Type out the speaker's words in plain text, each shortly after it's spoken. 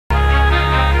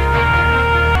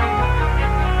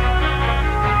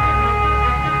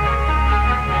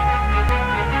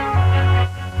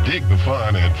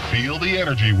fun and feel the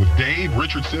energy with Dave,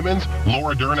 Richard Simmons,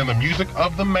 Laura Dern, and the music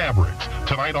of the Mavericks.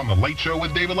 Tonight on The Late Show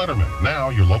with David Letterman. Now,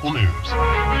 your local news.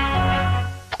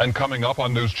 And coming up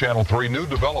on News Channel 3, new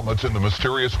developments in the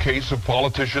mysterious case of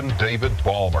politician David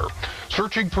Ballmer.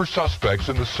 Searching for suspects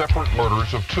in the separate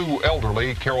murders of two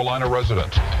elderly Carolina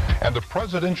residents. And a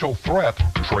presidential threat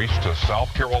traced to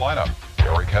South Carolina.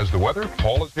 Eric has the weather.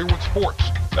 Paul is here with sports.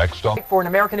 Next on... For an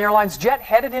American Airlines jet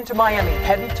headed into Miami.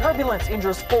 Heavy turbulence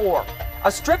injures 4.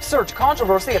 A strip search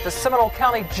controversy at the Seminole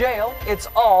County Jail. It's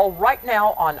all right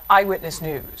now on Eyewitness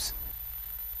News.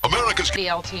 America's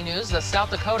DLT News, the South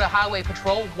Dakota Highway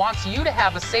Patrol wants you to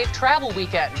have a safe travel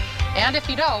weekend. And if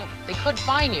you don't, they could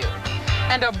fine you.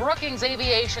 And a Brookings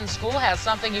Aviation School has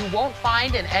something you won't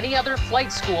find in any other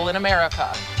flight school in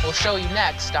America. We'll show you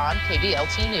next on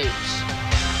KDLT News.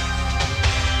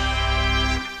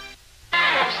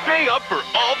 Stay up for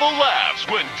all the laughs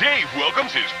when Dave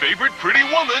welcomes his favorite pretty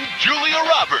woman, Julia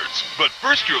Roberts. But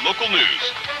first, your local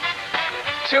news.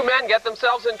 2 men get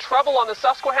themselves in trouble on the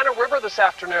Susquehanna River this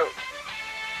afternoon.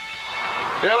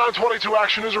 And on 22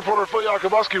 Action News reporter Phil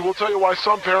Yakubuski will tell you why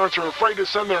some parents are afraid to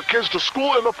send their kids to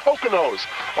school in the Poconos.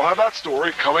 I'll have that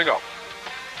story coming up.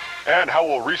 And how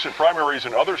will recent primaries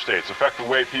in other states affect the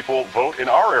way people vote in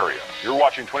our area? You're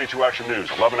watching 22 Action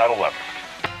News, 11 at 11.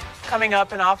 Coming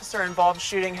up, an officer-involved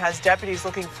shooting has deputies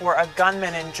looking for a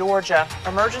gunman in Georgia.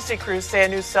 Emergency crews say a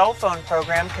new cell phone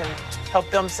program can help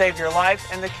them save your life,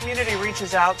 and the community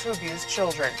reaches out to abused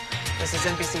children. This is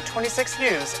NBC 26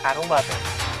 News at 11.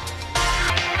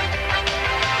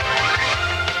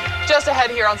 Just ahead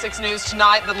here on 6 News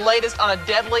tonight, the latest on a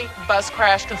deadly bus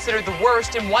crash considered the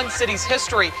worst in one city's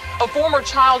history. A former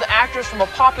child actress from a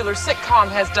popular sitcom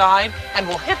has died and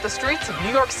will hit the streets of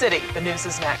New York City. The news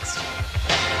is next.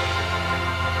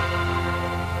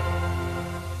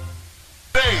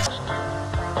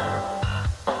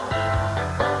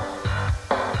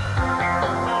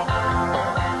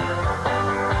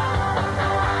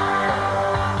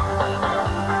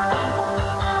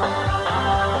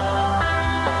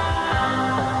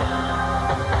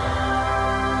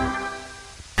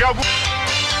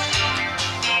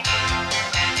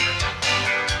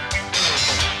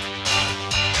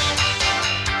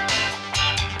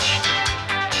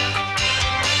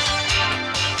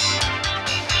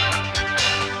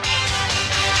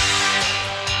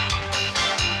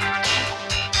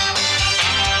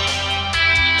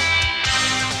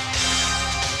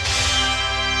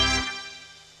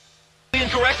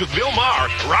 With Bill Maher,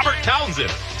 Robert Townsend,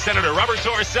 Senator Robert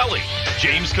Torricelli,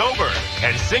 James Coburn,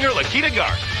 and singer Lakita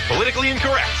Garth. Politically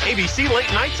Incorrect. ABC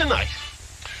Late Night tonight.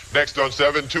 Next on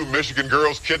 7, 2 Michigan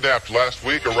girls kidnapped last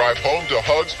week arrive home to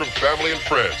hugs from family and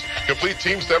friends. Complete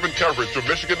Team 7 coverage from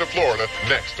Michigan to Florida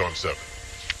next on 7.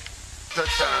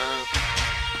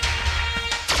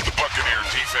 The Buccaneer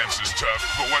defense is tough,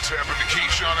 but what's happened to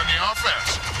Keyshawn in the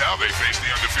offense? Now they face the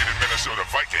undefeated Minnesota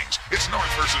Vikings. It's North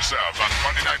versus South on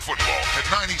Monday Night Football at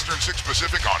 9 Eastern, 6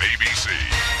 Pacific on ABC.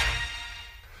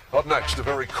 Up next, a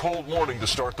very cold morning to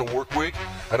start the work week,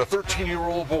 and a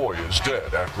 13-year-old boy is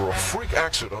dead after a freak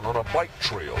accident on a bike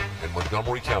trail in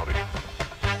Montgomery County.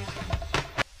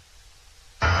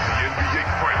 The NBA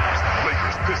Finals,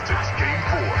 Lakers-Pistons, Game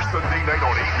 4, Sunday night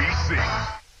on ABC.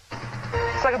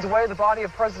 Seconds away, the body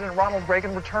of President Ronald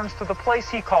Reagan returns to the place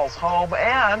he calls home.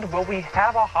 And will we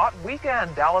have a hot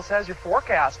weekend? Dallas has your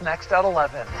forecast next at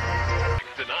 11.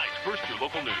 Tonight, first your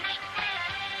local news.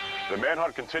 The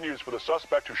manhunt continues for the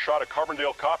suspect who shot a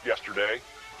Carbondale cop yesterday.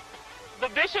 The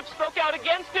bishop spoke out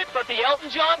against it, but the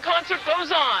Elton John concert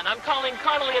goes on. I'm calling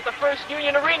Connolly at the First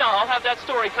Union Arena. I'll have that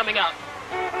story coming up.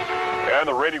 And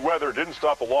the rainy weather didn't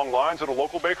stop the long lines at a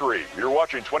local bakery. You're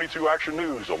watching 22 Action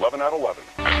News, 11 at 11.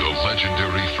 And the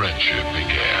legendary friendship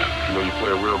began. You know you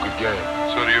play a real good game.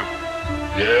 So do you.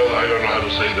 Yeah, well, I don't know how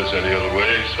to say this any other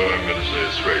way, so I'm going to say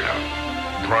it straight out.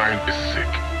 Brian is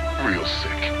sick. Real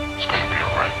sick. It's going to be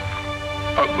all right.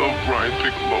 I love Brian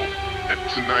Piccolo. And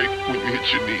tonight, when you hit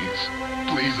your knees,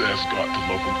 please ask God to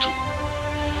love him too.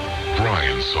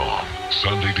 Brian's Song,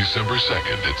 Sunday, December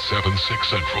 2nd at 7, 6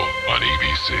 Central on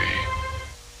ABC.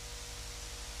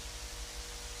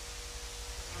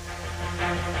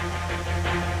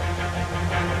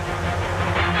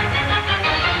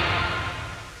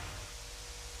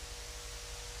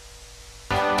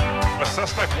 A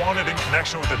suspect wanted in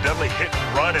connection with a deadly hit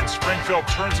and run in Springfield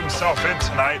turns himself in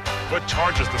tonight. What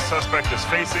charges the suspect is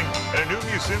facing, and a new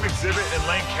museum exhibit in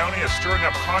Lane County is stirring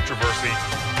up controversy.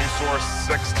 News Source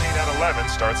 16 at 11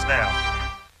 starts now.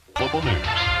 Global News.